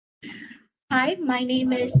Hi, my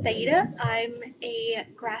name is Syeda. I'm a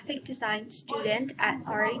graphic design student at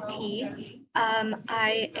RIT.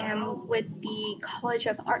 I am with the College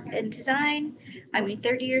of Art and Design. I'm a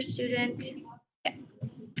third year student. Yeah.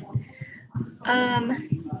 Um,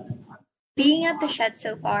 Being at the shed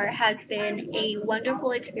so far has been a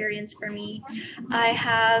wonderful experience for me. I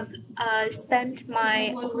have spent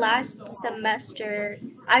my last semester,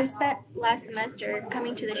 I've spent last semester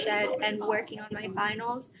coming to the shed and working on my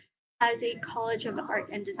finals. As a College of Art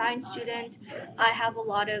and Design student, I have a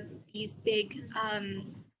lot of these big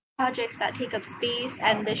projects that take up space,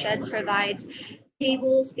 and the shed provides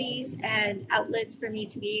table space and outlets for me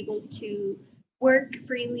to be able to work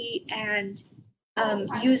freely and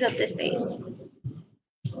use up the space.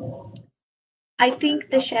 I think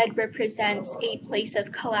the shed represents a place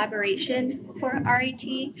of collaboration for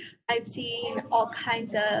RIT. I've seen all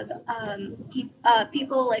kinds of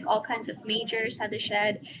people, like all kinds of majors at the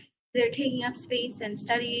shed. They're taking up space and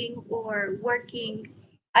studying or working.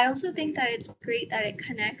 I also think that it's great that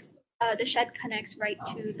the shed connects right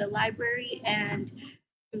to the library and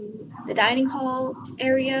to the dining hall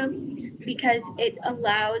area because it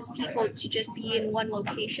allows people to just be in one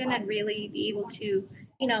location and really be able to,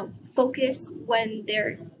 focus when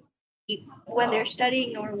they're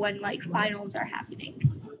studying or when like finals are happening.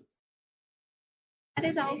 That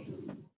is all.